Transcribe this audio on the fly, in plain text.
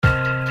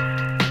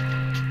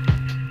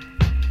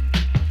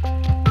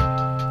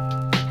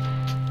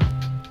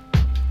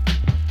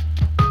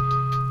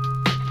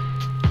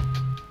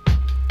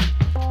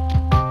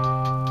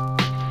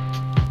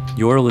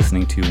You're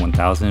listening to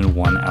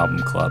 1001 Album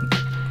Club,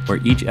 where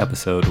each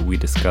episode we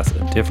discuss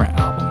a different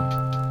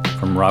album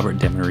from Robert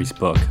Dimery's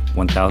book,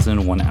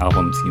 1001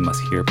 Albums You Must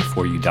Hear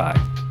Before You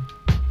Die.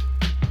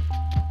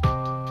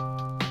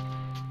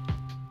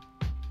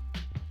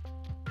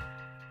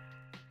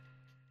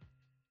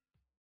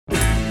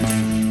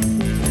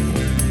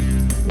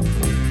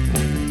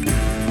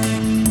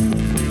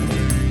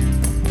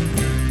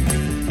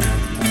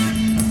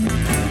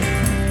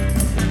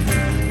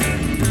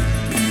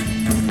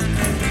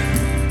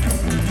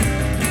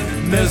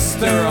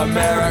 Mr.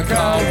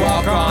 America,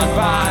 walk on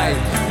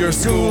by your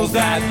schools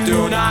that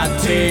do not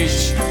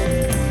teach.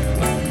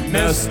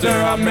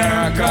 Mr.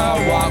 America,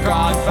 walk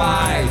on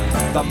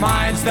by the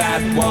minds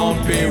that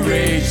won't be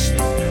reached.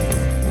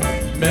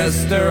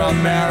 Mr.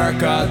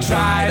 America,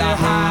 try to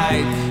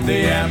hide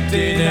the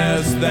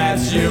emptiness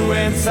that's you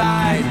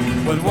inside.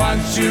 But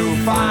once you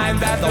find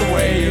that the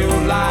way you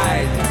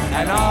lied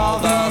and all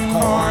the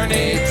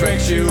corny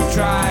tricks you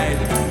tried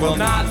will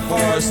not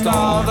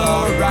forestall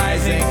the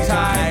rising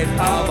tide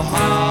of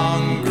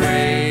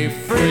hungry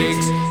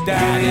freaks,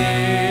 Daddy.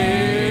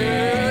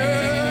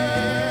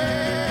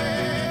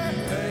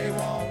 They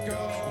won't go.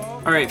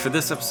 All right, for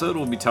this episode,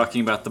 we'll be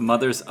talking about the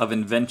Mothers of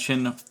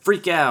Invention,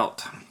 Freak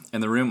Out. In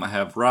the room, I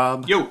have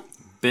Rob, Yo,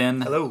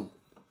 Ben, hello,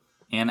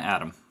 and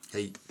Adam.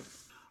 hey.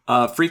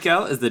 Freak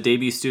Out is the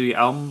debut studio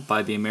album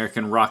by the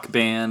American rock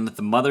band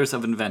The Mothers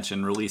of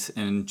Invention, released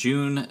in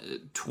June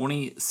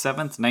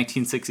 27th,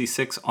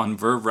 1966 on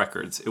Verve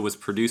Records. It was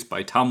produced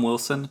by Tom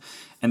Wilson,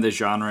 and the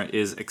genre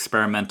is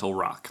experimental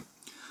rock.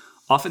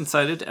 Often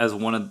cited as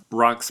one of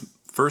rock's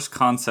first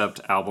concept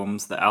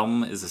albums, the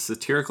album is a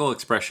satirical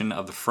expression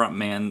of the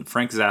frontman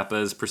Frank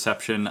Zappa's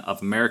perception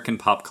of American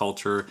pop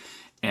culture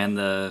and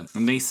the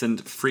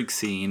nascent freak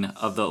scene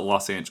of the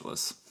Los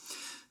Angeles.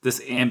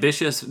 This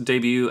ambitious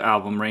debut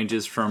album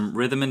ranges from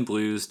rhythm and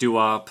blues,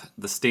 doo-wop,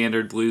 the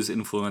standard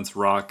blues-influenced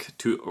rock,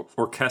 to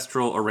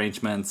orchestral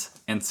arrangements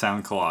and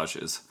sound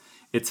collages.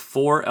 Its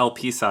 4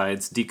 LP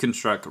sides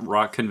deconstruct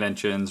rock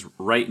conventions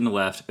right and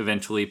left,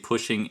 eventually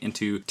pushing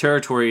into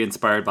territory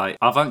inspired by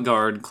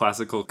avant-garde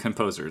classical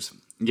composers.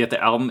 Yet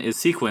the album is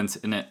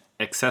sequenced in an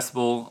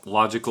accessible,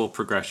 logical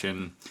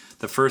progression.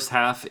 The first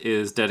half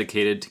is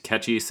dedicated to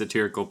catchy,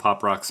 satirical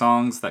pop rock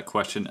songs that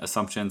question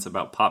assumptions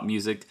about pop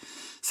music,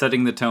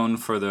 setting the tone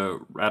for the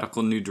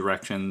radical new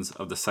directions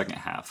of the second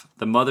half.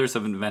 The Mothers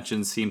of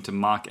Invention seem to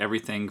mock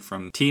everything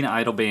from teen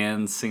idol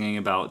bands singing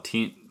about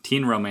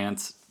teen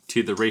romance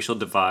to the racial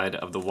divide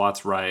of the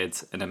Watts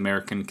riots and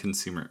American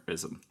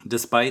consumerism.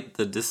 Despite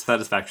the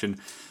dissatisfaction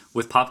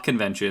with pop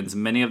conventions,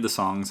 many of the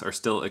songs are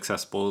still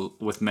accessible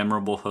with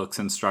memorable hooks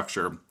and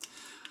structure.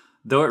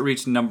 Though it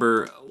reached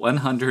number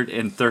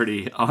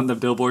 130 on the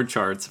Billboard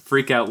charts,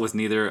 Freak Out was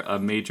neither a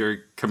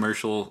major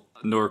commercial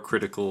nor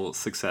critical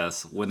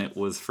success when it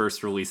was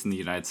first released in the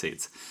United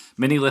States.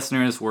 Many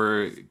listeners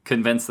were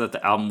convinced that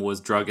the album was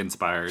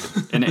drug-inspired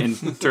and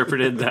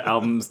interpreted the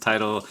album's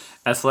title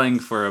as slang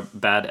for a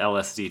bad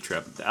LSD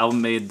trip. The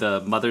album made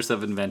the Mothers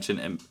of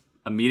Invention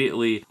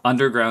immediately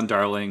underground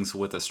darlings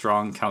with a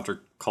strong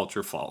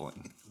counterculture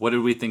following. What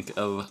did we think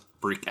of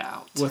Freak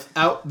Out?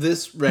 Without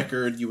this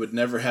record, you would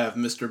never have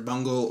Mr.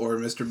 Bungle or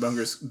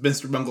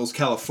Mr. Bungle's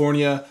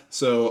California,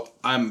 so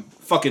I'm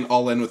fucking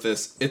all in with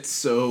this. It's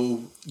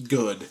so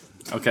good.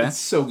 Okay. It's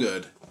so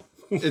good.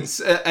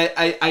 It's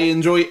I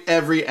enjoy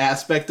every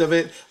aspect of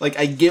it. Like,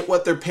 I get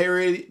what they're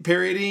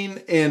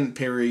parodying and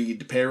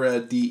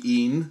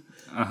parodying.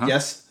 Uh-huh.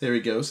 Yes, there he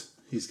goes.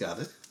 He's got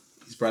it.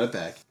 He's brought it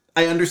back.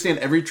 I understand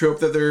every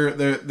trope that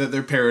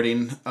they're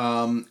parodying,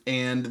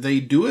 and they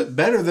do it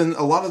better than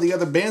a lot of the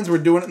other bands were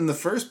doing it in the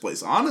first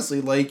place.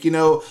 Honestly, like, you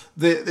know,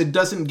 it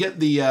doesn't get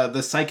the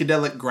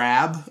psychedelic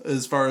grab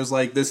as far as,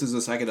 like, this is a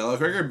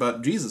psychedelic record,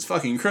 but Jesus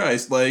fucking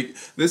Christ, like,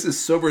 this is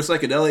sober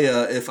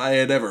psychedelia if I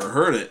had ever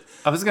heard it.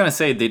 I was gonna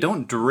say, they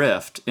don't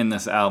drift in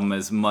this album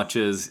as much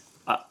as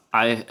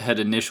I had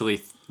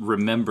initially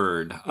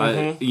remembered.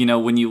 Mm-hmm. You know,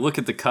 when you look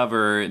at the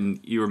cover, and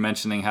you were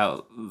mentioning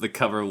how the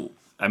cover,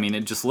 I mean,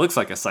 it just looks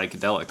like a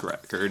psychedelic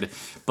record,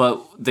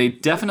 but they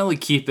definitely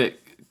keep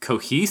it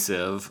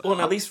cohesive. Well,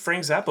 and at least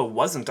Frank Zappa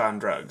wasn't on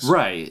drugs.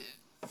 Right.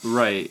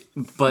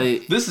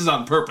 But This is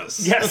on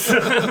purpose. Yes.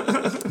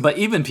 but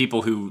even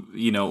people who,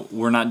 you know,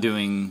 were not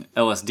doing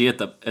LSD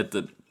at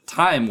the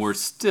time were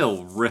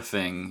still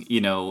riffing, you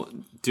know,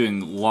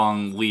 doing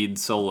long lead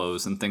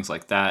solos and things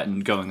like that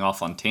and going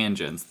off on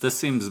tangents. This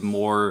seems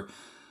more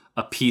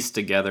a pieced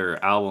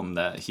together album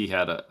that he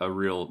had a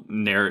real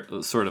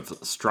sort of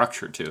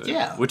structure to it.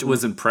 Yeah. Which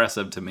was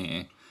impressive to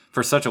me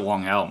for such a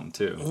long album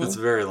too. It's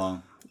very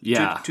long.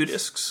 Yeah. Two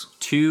discs.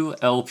 2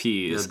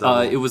 LPs.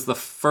 Yeah, It was the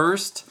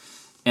first,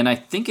 and I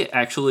think it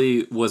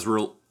actually was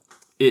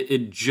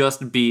it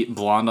just beat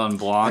Blonde on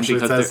Blonde.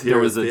 Actually, because there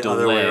was a the delay.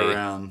 other way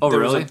around. Oh,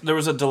 really? There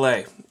was a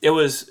delay. It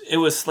was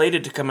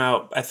slated to come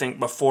out, I think,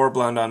 before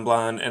Blonde on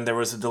Blonde, and there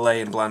was a delay,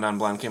 and Blonde on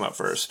Blonde came out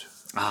first.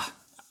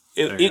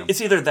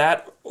 It's either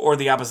that or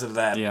the opposite of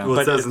that. Yeah. Well,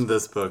 but it says in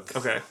this book.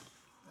 Okay.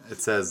 It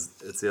says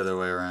it's the other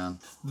way around.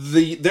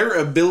 Their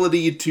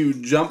ability to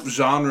jump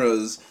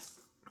genres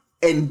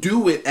and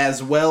do it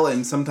as well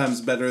and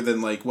sometimes better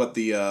than like what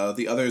the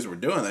others were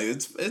doing. Like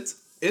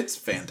it's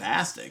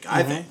fantastic,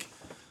 I think.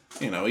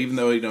 Even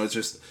though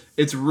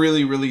it's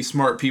really, really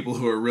smart people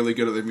who are really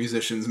good at their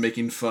musicians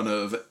making fun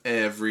of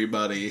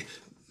everybody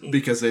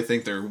because they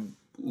think they're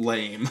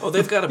lame. Oh,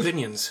 they've got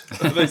opinions.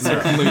 They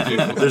certainly do.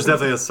 There's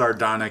definitely a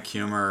sardonic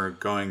humor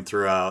going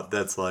throughout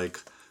that's like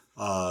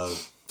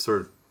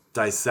sort of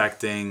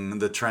dissecting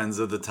the trends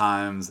of the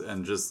times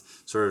and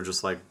just sort of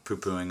just like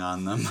poo-pooing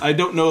on them. I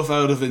don't know if I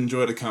would have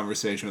enjoyed a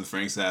conversation with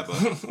Frank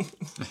Zappa,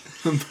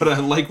 but I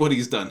like what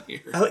he's done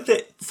here. I like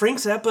that Frank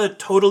Zappa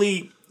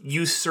totally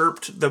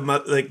usurped the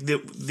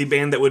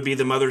band that would be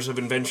the Mothers of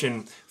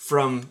Invention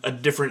from a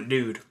different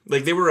dude.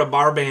 Like they were a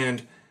bar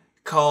band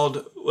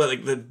called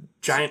the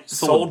Giant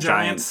Soul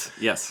Giants.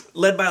 Yes,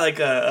 led by like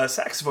a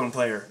saxophone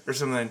player or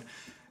something.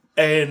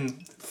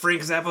 And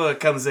Frank Zappa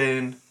comes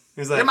in.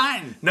 He's like, "You're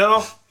mine."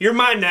 No, you're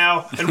mine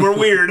now, and we're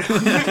weird.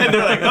 And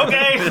they're like,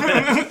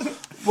 "Okay."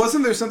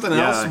 Wasn't there something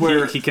else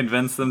where he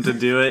convinced them to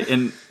do it,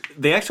 and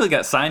they actually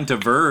got signed to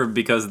Verve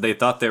because they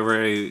thought they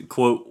were a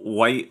quote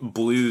white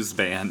blues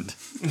band.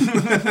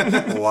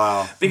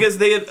 Wow! Because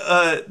they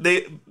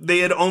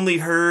had only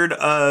heard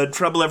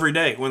 "Trouble Every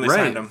Day" when they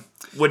signed them,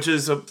 which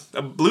is a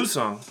blues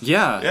song.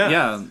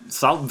 Yeah.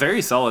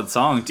 Very solid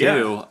song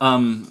too.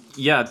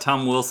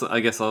 Tom Wilson. I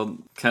guess I'll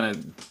kind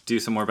of do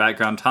some more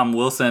background. Tom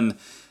Wilson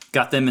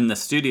got them in the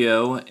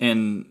studio,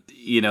 and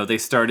they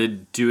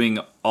started doing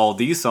all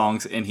these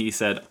songs, and he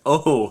said,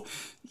 "Oh,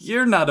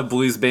 you're not a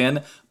blues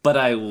band, but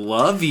I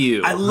love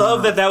you." I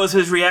love that was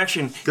his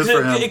reaction. Good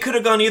for him. It could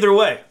have gone either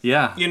way.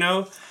 Yeah.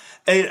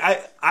 And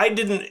I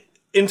didn't,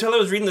 until I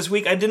was reading this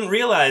week, I didn't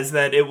realize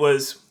that it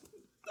was.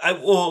 I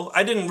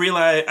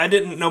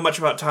didn't know much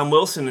about Tom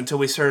Wilson until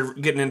we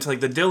started getting into like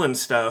the Dylan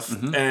stuff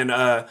and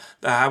the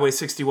Highway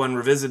 61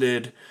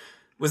 Revisited.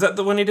 Was that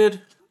the one he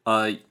did?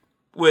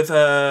 With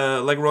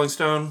like Rolling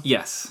Stone?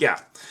 Yes. Yeah.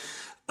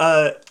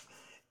 And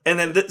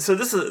then so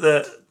this is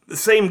the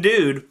same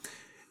dude.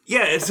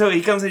 Yeah, and so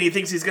he comes in, he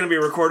thinks he's going to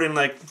be recording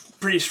like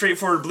pretty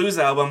straightforward blues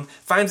album,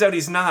 finds out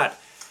he's not,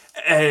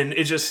 and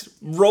it just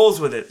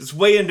rolls with it. It's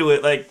way into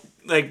it, like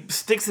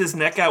sticks his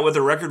neck out with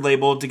a record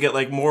label to get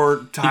like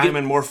more time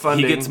and more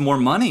funding. He gets more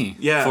money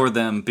for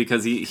them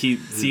because he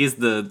sees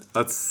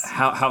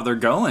how they're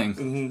going.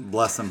 Mm-hmm.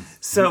 Bless him.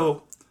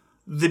 So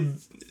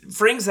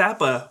Frank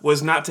Zappa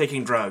was not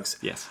taking drugs.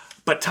 Yes.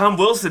 But Tom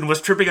Wilson was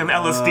tripping on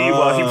LSD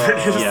while he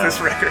produced this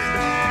record.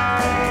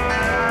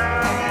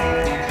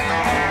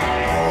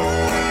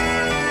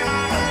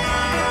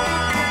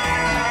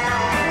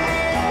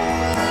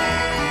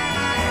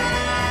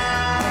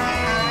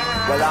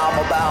 Well, I'm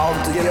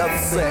about to get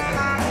sick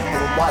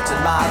from watching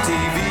my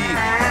TV,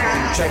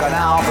 checking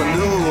out the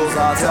news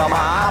until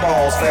my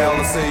eyeballs fail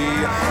to see.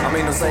 I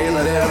mean to say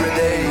that every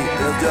day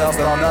is just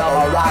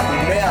another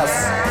rotten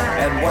mess,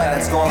 and when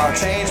it's gonna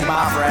change,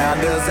 my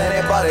friend, is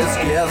anybody's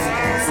guess.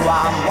 So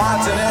I'm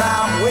watching and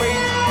I'm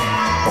waiting,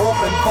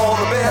 hoping for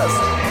the best.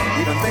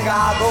 Even think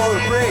I'll go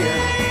to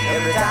praying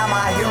every time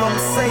I hear them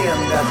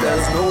saying that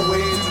there's no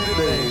way to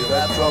delay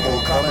that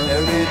trouble coming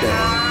every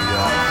day.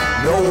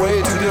 No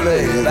way to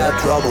delay that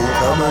trouble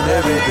coming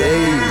every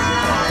day.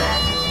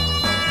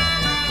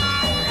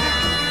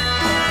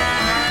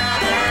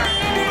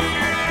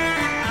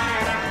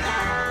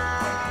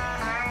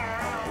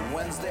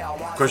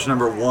 Question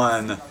number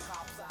 1.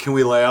 Can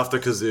we lay off the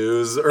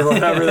kazoos or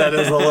whatever that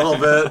is a little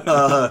bit?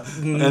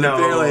 And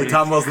apparently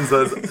Tom Wilson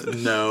says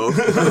no.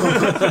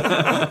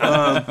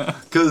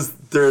 Because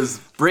there's...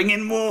 Bring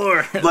in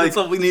more. That's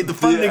what we need the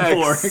funding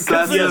for.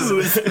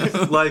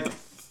 Kazoos. Like,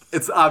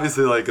 it's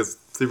obviously like a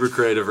super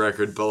creative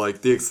record, but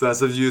like the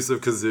excessive use of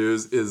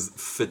kazoos is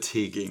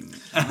fatiguing.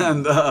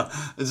 And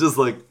it's just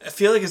like... I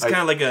feel like it's kind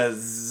of like a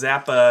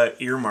Zappa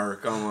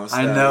earmark almost.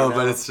 I know,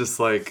 but it's just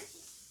like...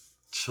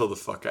 Chill the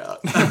fuck out.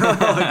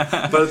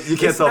 But you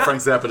can't tell Frank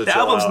Zappa to chill out. The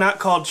album's not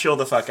called Chill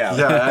the Fuck Out.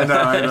 Yeah, I know.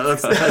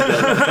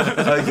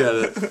 I get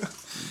it.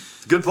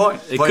 Good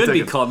point. It could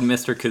be called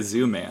Mr.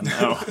 Kazoo Man.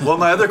 Oh. Well,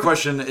 my other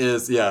question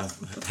is, hey,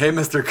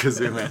 Mr.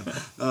 Kazoo Man.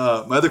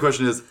 My other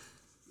question is,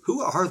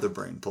 who are the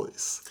Brain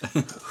Police?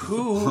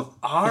 Who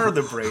are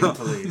the Brain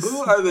Police?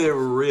 Who are they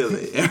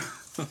really?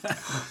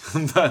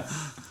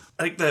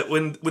 I think that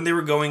when they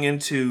were going in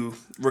to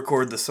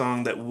record the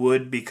song that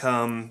would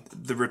become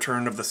The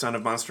Return of the Son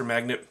of Monster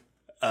Magnet,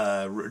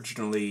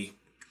 originally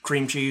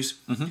Cream Cheese,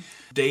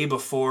 day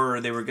before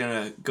they were going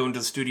to go into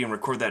the studio and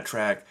record that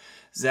track,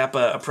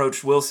 Zappa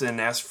approached Wilson,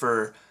 asked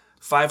for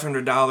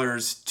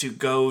 $500 to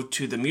go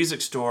to the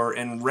music store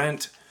and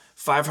rent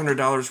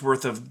 $500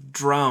 worth of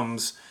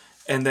drums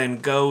and then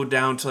go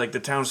down to like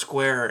the town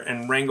square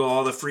and wrangle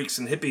all the freaks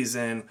and hippies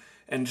in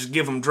and just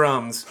give them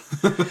drums.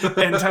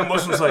 And Tom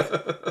Wilson was like,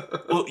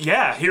 well,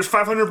 yeah, here's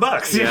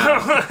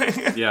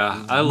 $500.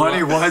 Yeah.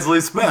 Money wisely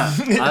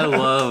spent. I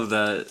love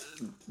that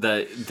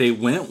they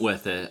went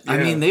with it. Yeah. I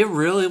mean, they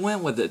really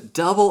went with it.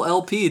 Double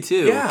LP,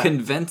 too. Yeah.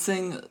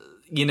 Convincing,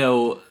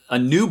 a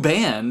new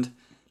band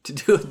to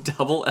do a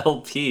double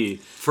LP.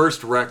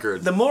 First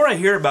record. The more I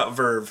hear about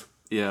Verve,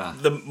 Yeah.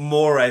 the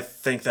more I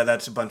think that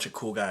that's a bunch of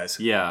cool guys.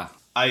 Yeah.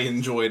 I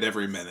enjoyed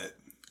every minute.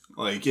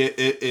 Like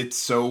it's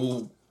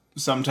so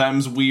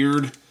sometimes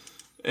weird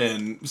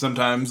and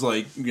sometimes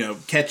like, you know,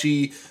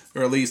 catchy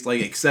or at least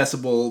like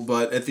accessible,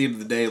 but at the end of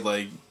the day,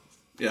 like,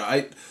 you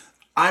know,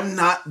 I'm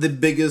not the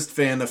biggest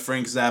fan of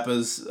Frank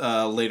Zappa's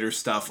later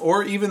stuff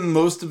or even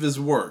most of his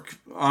work.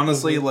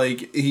 Honestly,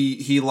 like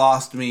he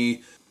lost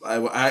me.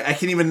 I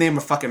can't even name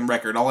a fucking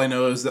record. All I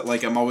know is that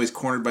like I'm always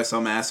cornered by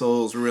some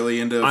assholes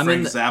really into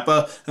Frank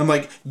Zappa. I'm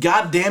like,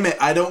 God damn it,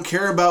 I don't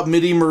care about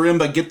MIDI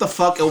marimba. Get the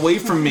fuck away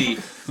from me.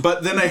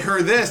 But then I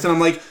heard this and I'm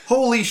like,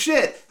 holy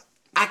shit,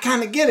 I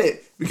kind of get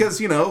it.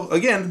 Because, you know,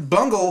 again,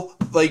 Bungle,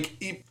 like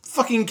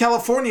fucking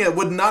California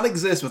would not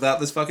exist without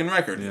this fucking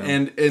record. Yeah.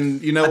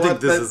 And you know what? I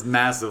think this is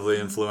massively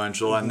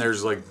influential, and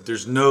there's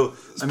no...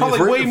 There's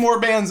probably way more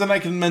bands than I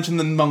can mention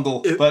than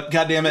Bungle, but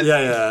God damn it.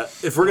 Yeah.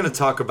 If we're going to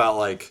talk about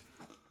like,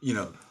 you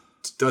know,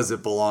 does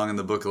it belong in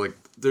the book? Like,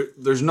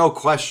 there's no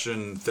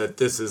question that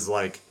this is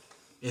like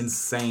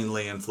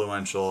insanely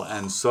influential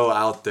and so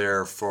out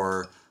there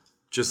for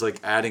just like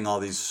adding all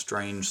these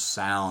strange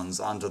sounds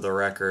onto the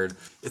record.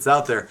 It's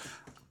out there.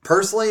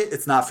 Personally,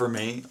 it's not for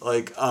me.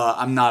 Like,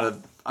 I'm not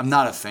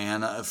a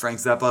fan of Frank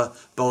Zappa,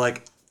 but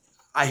like,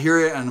 I hear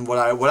it, and what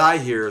I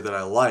hear that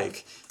I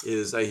like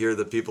is I hear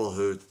the people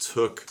who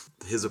took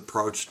his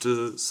approach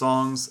to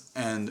songs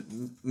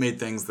and made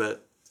things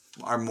that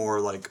are more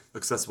like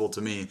accessible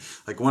to me.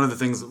 Like one of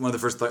the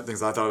first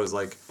things I thought was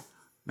like,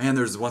 man,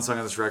 there's one song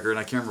on this record, and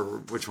I can't remember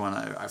which one,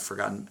 I've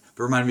forgotten,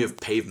 but it reminded me of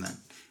Pavement.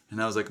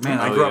 And I was like, man,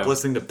 I grew up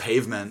listening to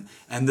Pavement,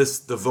 and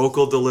the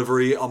vocal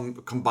delivery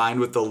combined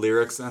with the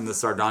lyrics and the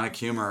sardonic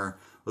humor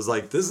was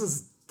like, this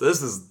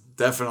is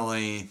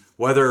definitely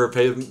whether or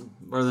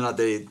not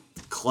they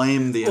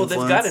claim the influence.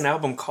 Well, they've got an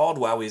album called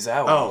Wowie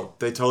Zowie. Oh,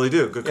 they totally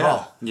do. Good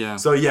call. Yeah.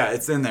 So yeah,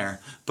 it's in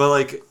there, but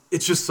like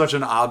it's just such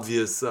an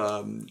obvious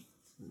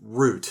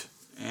route,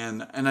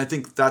 and I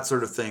think that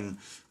sort of thing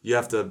you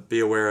have to be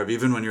aware of,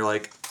 even when you're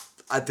like,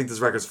 I think this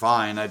record's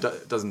fine.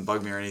 It doesn't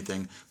bug me or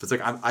anything. But it's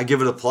like I give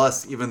it a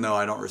plus, even though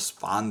I don't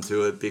respond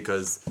to it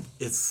because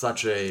it's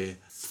such a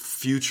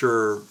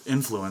future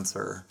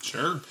influencer.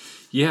 Sure.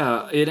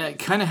 Yeah, it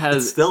kind of has...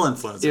 It's still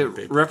influencing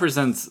people. It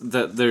represents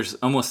that there's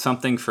almost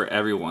something for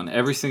everyone.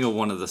 Every single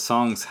one of the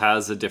songs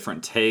has a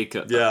different take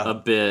a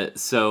bit,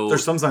 so...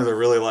 There's some songs I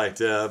really liked,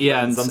 yeah.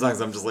 Yeah, and some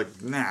songs I'm just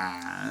like,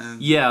 nah.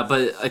 Yeah,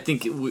 but I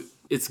think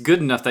it's good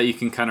enough that you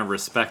can kind of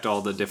respect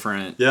all the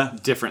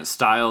different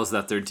styles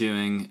that they're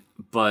doing.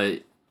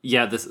 But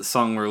yeah, this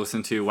song we're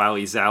listening to,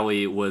 Wowie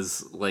Zowie,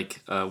 was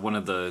like one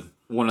of the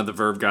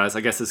Verve guys.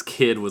 I guess his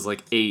kid was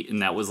like 8,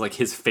 and that was like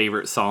his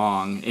favorite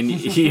song. And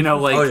you know,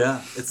 like, oh yeah,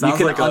 it sounds you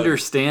can like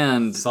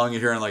understand a song you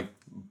hear in like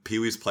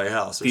Pee-wee's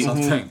Playhouse or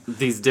something.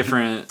 These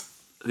different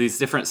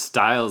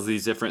styles,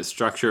 these different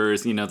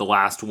structures. You know, the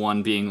last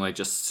one being like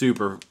just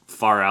super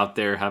far out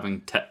there,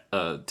 having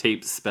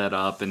tapes sped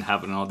up and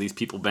having all these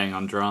people bang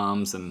on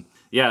drums and.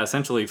 Yeah,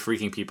 essentially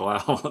freaking people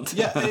out.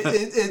 Yeah,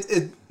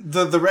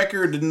 the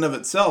record in and of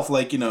itself,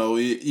 like, you know,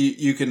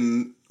 you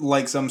can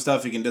like some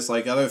stuff, you can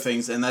dislike other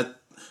things, and that,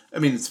 I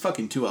mean, it's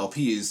fucking 2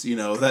 LPs, you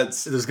know,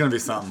 there's going to be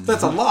something.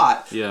 That's a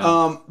lot.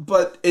 Yeah.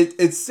 But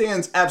it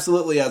stands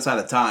absolutely outside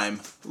of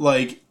time.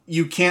 Like,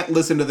 you can't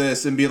listen to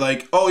this and be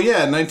like, oh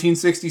yeah,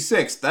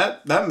 1966,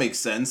 that makes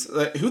sense.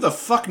 Like, who the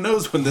fuck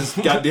knows when this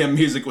goddamn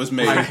music was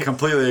made? I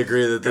completely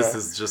agree that this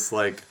is just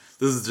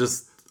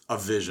a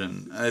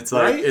vision. It's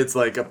like It's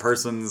like a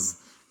person's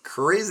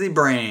crazy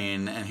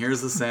brain, and here's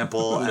the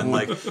sample, and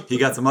like he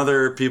got some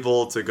other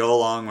people to go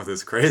along with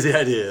his crazy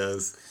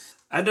ideas.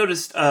 I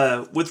noticed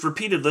with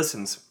repeated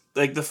listens,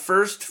 like the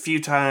first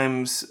few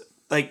times,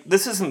 like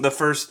this isn't the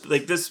first,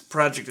 like this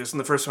project isn't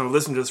the first time I've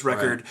listened to this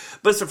record,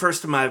 but it's the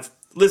first time I've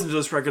listened to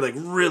this record like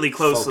really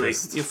closely.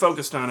 You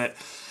focused on it,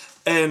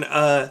 and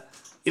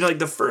you know, like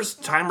the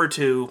first time or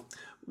two,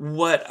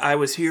 what I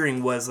was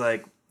hearing was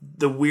like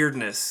the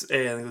weirdness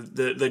and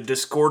the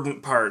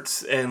discordant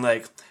parts and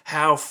like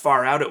how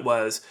far out it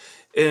was.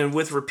 And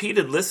with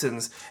repeated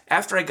listens,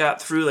 after I got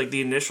through like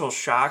the initial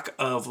shock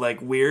of like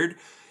weird,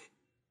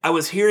 I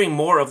was hearing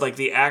more of like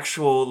the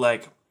actual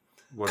like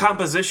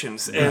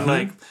compositions and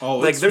like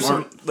there's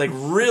some like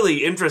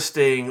really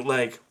interesting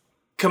like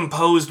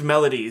composed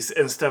melodies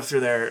and stuff through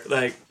there.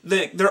 Like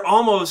they're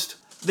almost,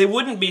 they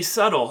wouldn't be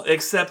subtle,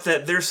 except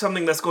that there's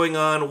something that's going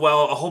on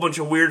while a whole bunch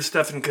of weird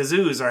stuff and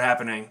kazoos are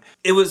happening.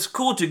 It was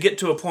cool to get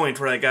to a point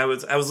where like I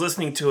was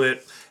listening to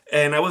it,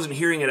 and I wasn't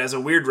hearing it as a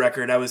weird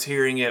record. I was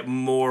hearing it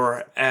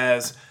more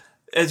as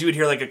you would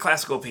hear like a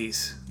classical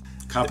piece.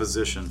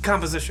 Composition,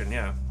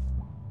 yeah.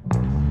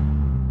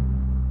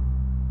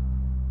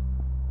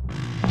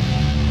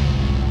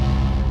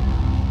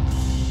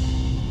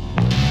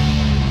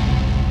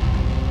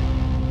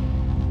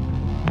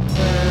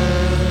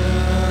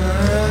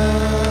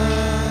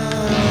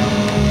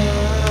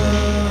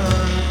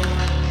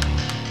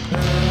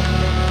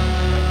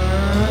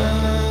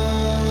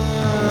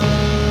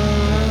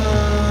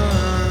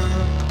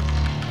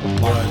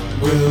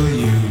 Will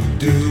you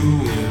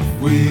do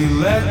if we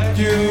let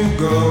you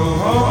go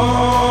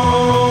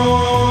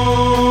home?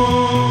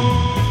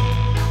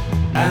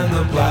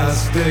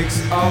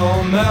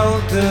 all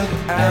melted,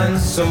 and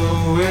so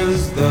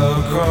is the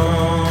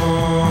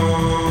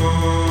ground.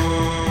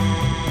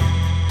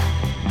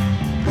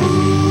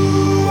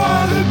 Who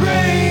are the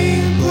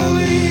brain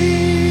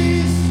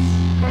police?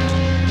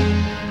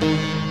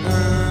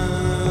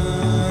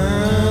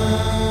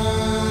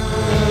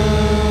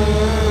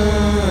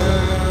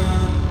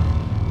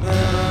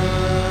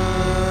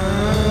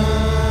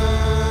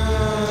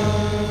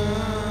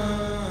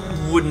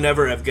 Would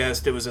never have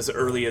guessed it was as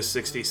early as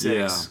 66.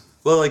 Yeah.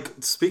 Well, like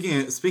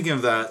speaking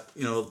of that,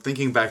 you know,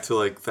 thinking back to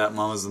like that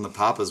Mamas and the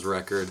Papas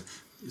record,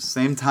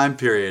 same time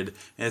period,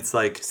 and it's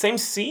like Same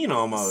scene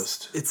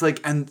almost. it's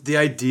like, and the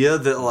idea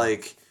that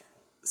like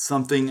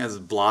something as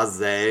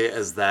blasé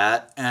as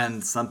that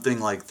and something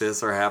like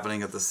this are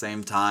happening at the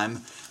same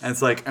time, and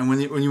it's like, and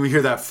when you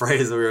hear that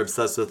phrase that we were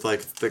obsessed with,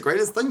 like the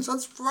greatest thing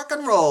since rock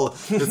and roll,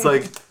 it's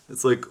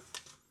like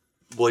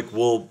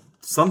well,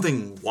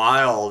 something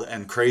wild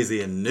and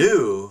crazy and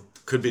new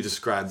could be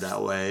described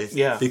that way.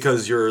 Yeah.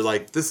 Because you're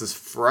like, this is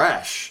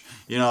fresh,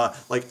 you know,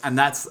 like, and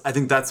I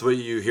think that's what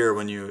you hear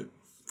when you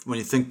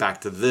think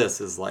back to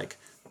this, is like,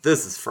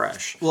 this is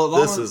fresh. Well,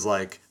 this is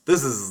like,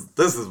 this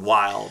is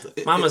wild.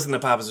 Mamas and the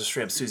Papas are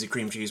straight up Susie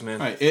Cream Cheese, man.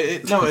 Right.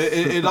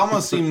 It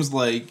almost seems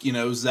like, you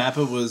know,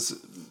 Zappa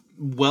was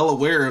well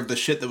aware of the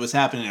shit that was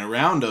happening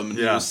around him. And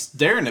he Yeah. was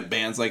staring at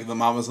bands like the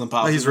Mamas and the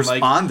Papas. He's and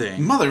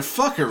responding. Like,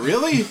 motherfucker,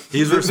 really?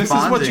 He's This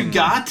responding. is what you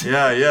got?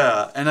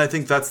 Yeah. And I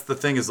think that's the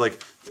thing, is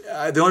like,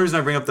 the only reason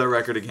I bring up that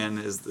record again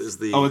is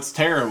the... Oh, it's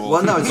terrible.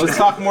 Well, no, it's Let's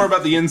talk more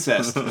about the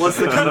incest. What's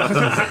the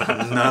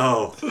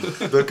no,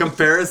 the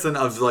comparison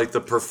of like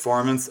the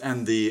performance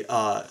and the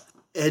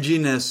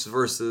edginess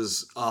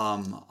versus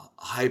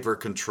hyper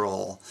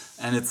control,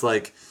 and it's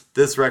like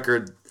this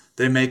record,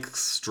 they make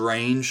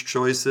strange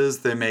choices,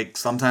 they make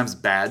sometimes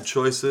bad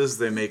choices,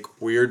 they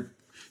make weird,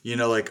 you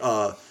know, like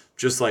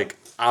just like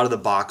out of the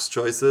box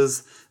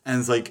choices, and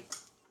it's like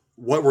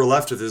what we're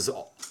left with is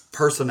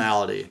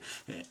personality,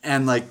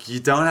 and like you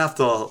don't have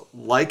to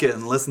like it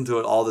and listen to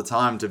it all the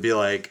time to be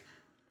like,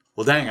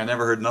 well, dang, I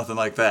never heard nothing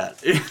like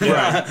that.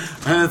 Right.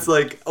 And it's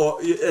like, oh,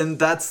 and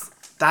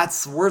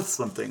that's worth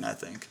something, I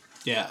think.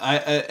 Yeah,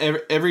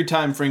 every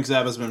time Frank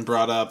Zappa's been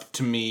brought up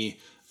to me,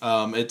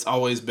 it's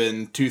always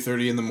been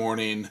 2:30 in the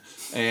morning,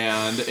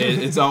 and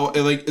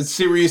it's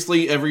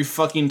seriously every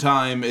fucking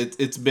time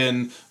it's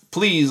been,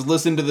 please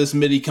listen to this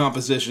MIDI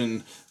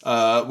composition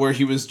where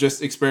he was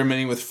just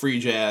experimenting with free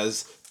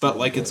jazz. But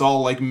like it's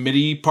all like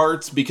MIDI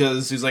parts,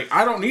 because he's like,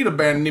 I don't need a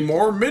band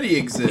anymore. MIDI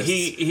exists.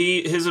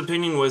 His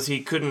opinion was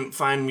he couldn't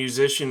find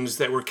musicians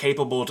that were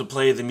capable to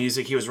play the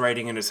music he was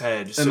writing in his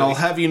head. So and I'll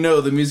have you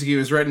know, the music he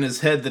was writing in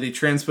his head that he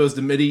transposed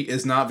to MIDI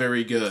is not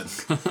very good.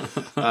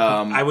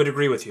 I would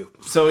agree with you.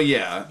 So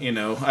yeah, you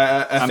know,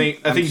 I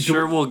think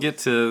sure we'll get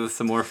to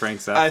some more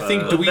Frank Zappa. I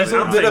think Dweezil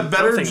don't did a think-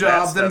 better don't think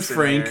job that than stuff's in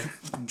Frank,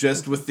 there.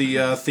 just with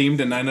the theme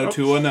to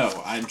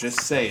 90210. I'm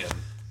just saying.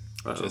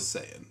 Just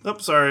saying. Oh,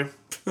 sorry.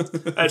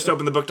 I just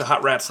opened the book to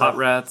Hot Rats. Hot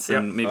Rats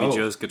and Yep. maybe Oh.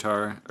 Joe's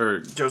Guitar or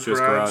Joe's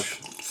Garage.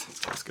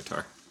 Joe's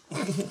Guitar.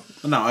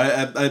 No,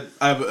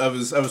 I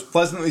was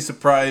pleasantly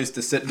surprised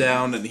to sit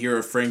down and hear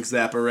a Frank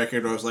Zappa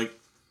record where I was like,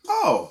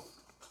 oh,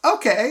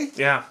 okay.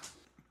 Yeah.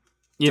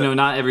 You know,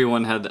 not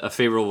everyone had a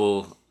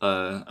favorable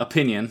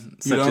opinion,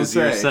 such don't as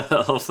say.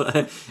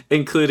 yourself,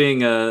 including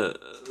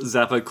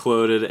Zappa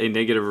quoted a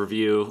negative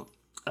review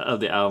of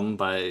the album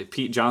by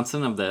Pete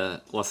Johnson of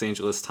the Los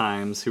Angeles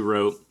Times, who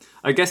wrote,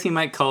 I guess he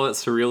might call it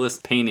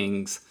surrealist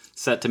paintings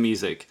set to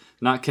music,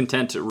 not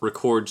content to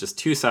record just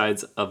two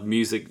sides of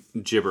music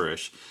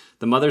gibberish.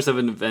 The Mothers of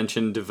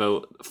Invention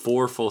devote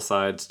 4 full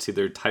sides to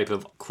their type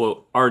of,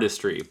 quote,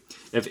 artistry.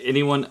 If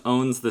anyone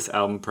owns this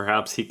album,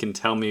 perhaps he can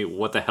tell me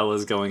what the hell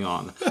is going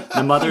on.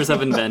 The Mothers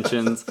of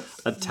Inventions,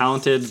 a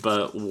talented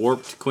but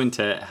warped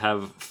quintet,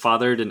 have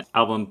fathered an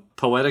album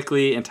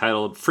poetically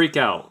entitled Freak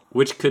Out,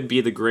 which could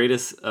be the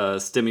greatest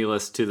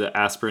stimulus to the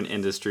aspirin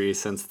industry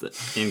since the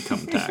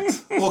income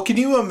tax. Well, can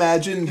you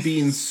imagine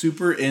being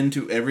super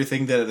into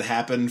everything that had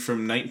happened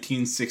from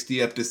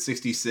 1960 up to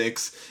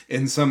 66,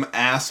 and some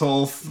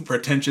asshole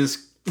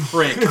pretentious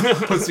prick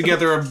puts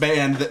together a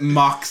band that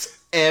mocks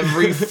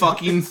every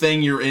fucking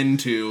thing you're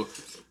into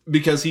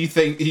because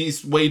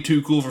he's way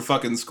too cool for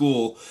fucking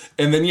school,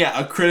 and then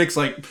a critic's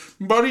like,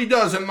 but he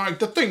doesn't like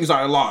the things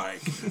I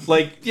like.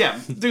 Like, yeah,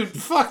 dude,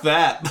 fuck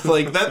that.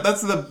 Like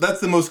that's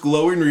the most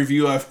glowing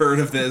review I've heard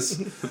of this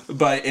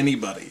by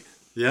anybody.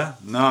 Yeah,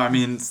 no, I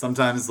mean,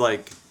 sometimes,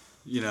 like,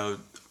 you know,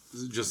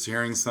 just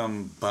hearing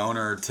some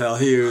boner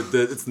tell you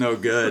that it's no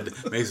good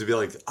makes you be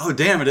like, oh,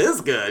 damn, it is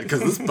good,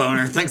 because this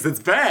boner thinks it's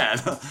bad.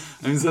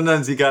 I mean,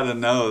 sometimes you gotta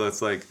know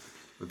that's like,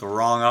 the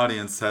wrong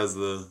audience has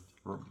the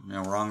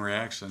wrong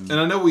reaction. And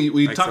I know we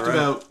Makes talked it right.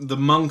 about the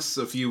Monks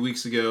a few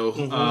weeks ago.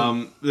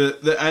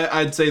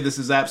 I'd say this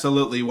is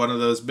absolutely one of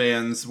those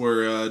bands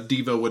where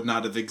Diva would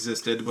not have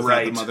existed without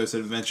Right. the Mothers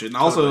of Invention.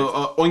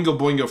 Also, Oingo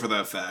Boingo for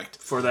that fact.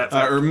 For that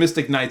fact. Or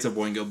Mystic Knights of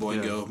Oingo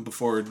Boingo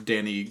before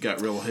Danny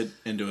got real hit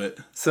into it.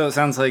 So it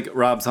sounds like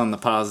Rob's on the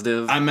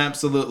positive. I'm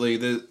absolutely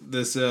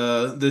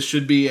this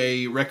should be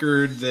a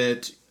record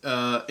that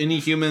any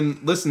human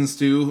listens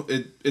to.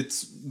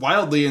 It's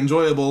wildly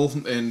enjoyable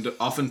and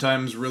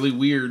oftentimes really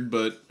weird,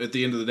 but at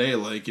the end of the day,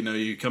 like, you know,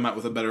 you come out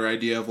with a better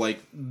idea of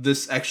like,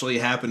 this actually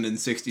happened in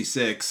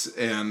 66,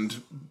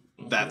 and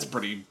that's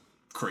pretty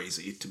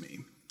crazy to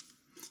me.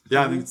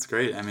 Yeah, I think it's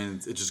great. I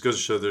mean, it just goes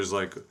to show there's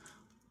like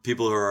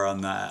people who are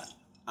on that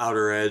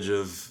outer edge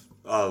of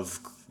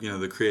you know,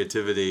 the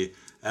creativity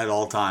at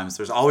all times.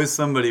 There's always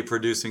somebody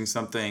producing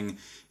something.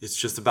 It's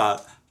just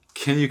about,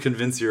 can you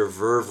convince your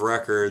Verve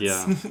Records,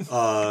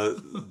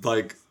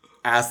 like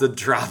acid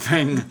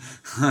dropping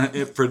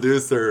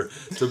producer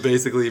to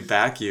basically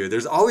back you?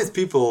 There's always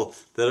people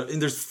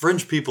there's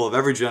fringe people of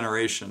every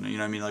generation. You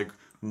know what I mean? Like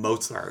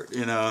Mozart,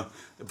 you know,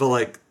 but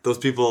like those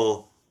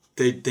people,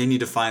 they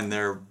need to find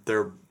their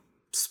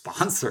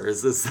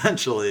sponsors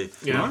essentially.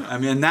 Yeah. I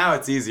mean, now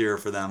it's easier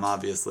for them,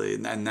 obviously,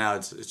 and now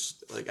it's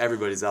like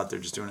everybody's out there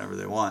just doing whatever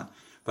they want.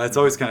 But it's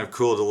always kind of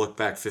cool to look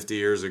back 50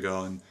 years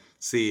ago and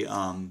see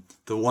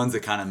the ones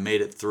that kind of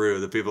made it through.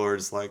 The people who are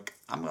just like,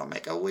 I'm gonna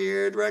make a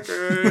weird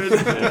record.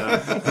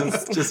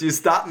 It's just, you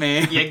stop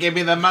me. You give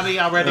me the money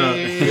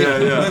already.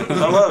 Yeah.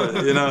 I love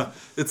it. You know,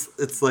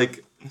 it's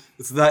like,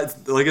 it's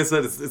not, like I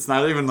said, it's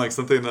not even like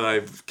something that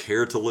I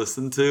care to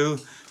listen to,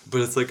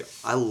 but it's like,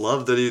 I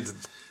love that he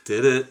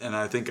did it, and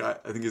I think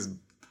he's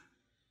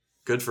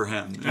good for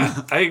him.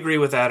 I agree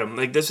with Adam.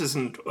 Like, this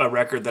isn't a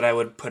record that I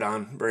would put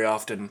on very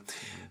often.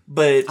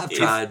 But I've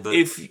tried, but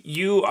if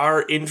you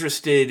are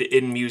interested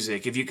in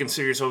music, if you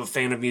consider yourself a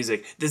fan of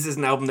music, this is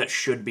an album that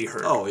should be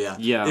heard. Oh, yeah.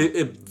 Yeah.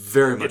 It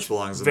very much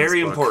belongs in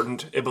Very this book.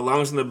 important. It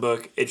belongs in the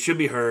book. It should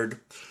be heard.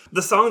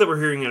 The song that we're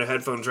hearing in our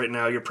headphones right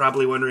now, you're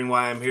probably wondering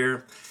why I'm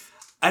here.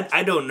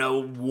 I don't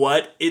know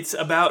what it's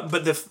about,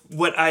 but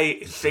what I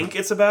think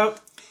it's about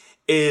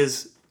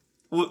is...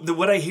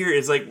 What I hear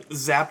is like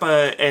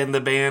Zappa and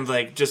the band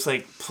like just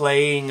like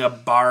playing a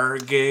bar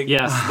gig.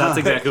 Yes, that's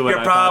exactly what You're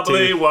I thought too.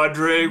 probably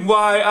wondering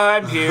why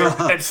I'm here,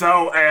 and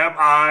so am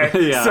I.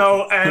 Yeah.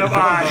 So am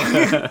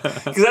I.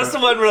 Because that's the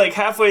one where like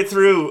halfway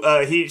through,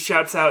 he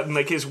shouts out in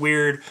like his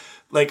weird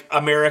like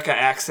America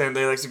accent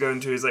that he likes to go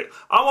into. He's like,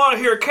 I want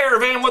to hear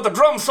Caravan with a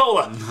drum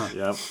solo.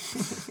 Yep.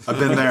 I've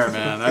been there,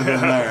 man. I've been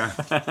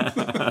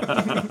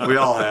there. We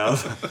all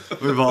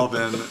have. We've all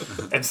been.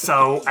 And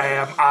so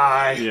am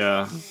I.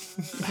 Yeah.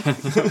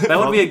 That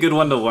would be a good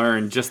one to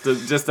learn, just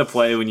to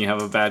play when you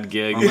have a bad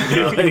gig.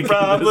 You're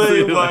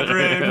probably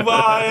wondering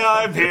why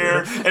I'm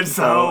here, and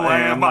so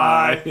am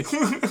I.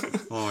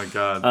 Oh my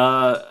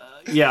god.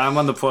 Yeah, I'm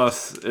on the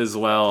plus as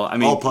well. I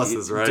mean, all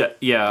pluses, right?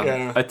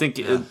 Yeah. I think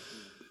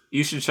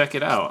you should check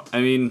it out.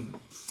 I mean,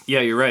 yeah,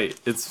 you're right.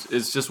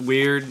 It's just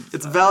weird.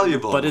 It's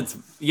valuable, but it's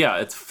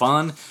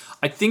fun.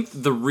 I think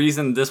the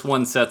reason this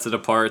one sets it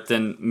apart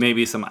than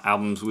maybe some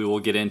albums we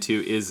will get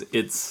into is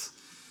its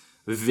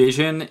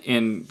vision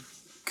and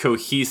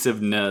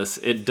cohesiveness.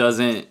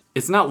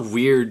 It's not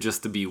weird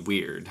just to be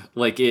weird.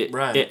 Like it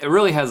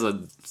really has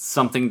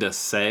something to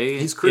say.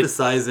 He's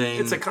criticizing.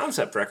 It's a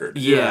concept record.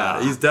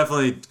 Yeah, he's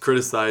definitely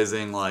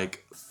criticizing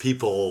like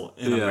people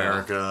in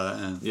America,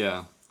 and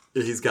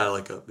he's got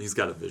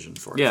a vision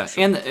for it. Yeah, for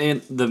sure.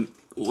 and the,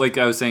 like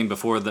I was saying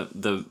before,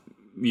 the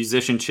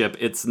musicianship,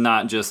 it's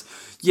not just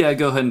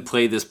go ahead and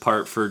play this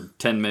part for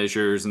 10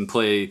 measures and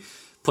play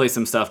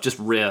some stuff, just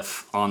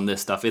riff on this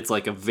stuff. It's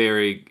like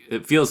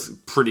it feels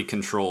pretty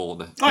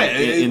controlled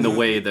in the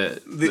way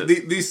that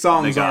these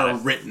songs are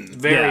written.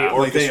 Very orchestrated.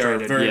 Like they are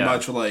very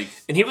much like...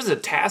 And he was a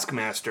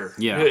taskmaster.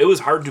 Yeah. It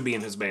was hard to be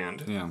in his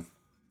band. Yeah.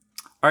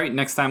 All right,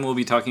 next time we'll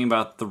be talking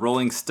about the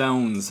Rolling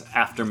Stones'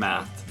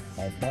 Aftermath.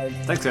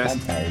 Thanks, guys.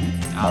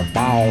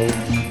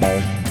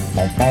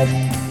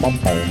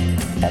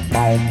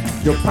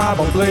 You're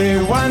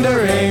probably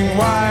wondering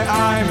why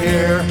I'm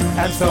here,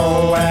 and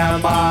so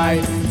am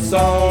I,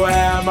 so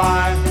am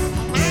I.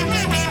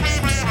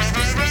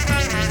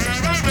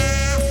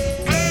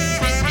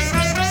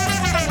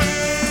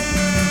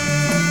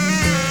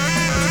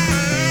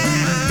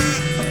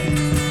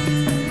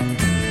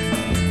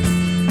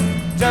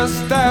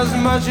 Just as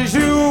much as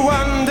you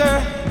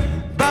wonder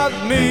about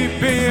me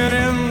being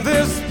in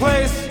this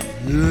place,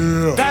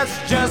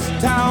 that's just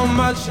how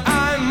much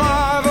I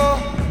marvel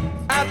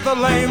at the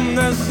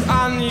lameness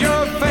on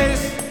your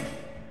face.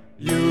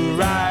 You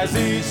rise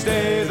each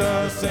day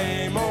the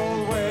same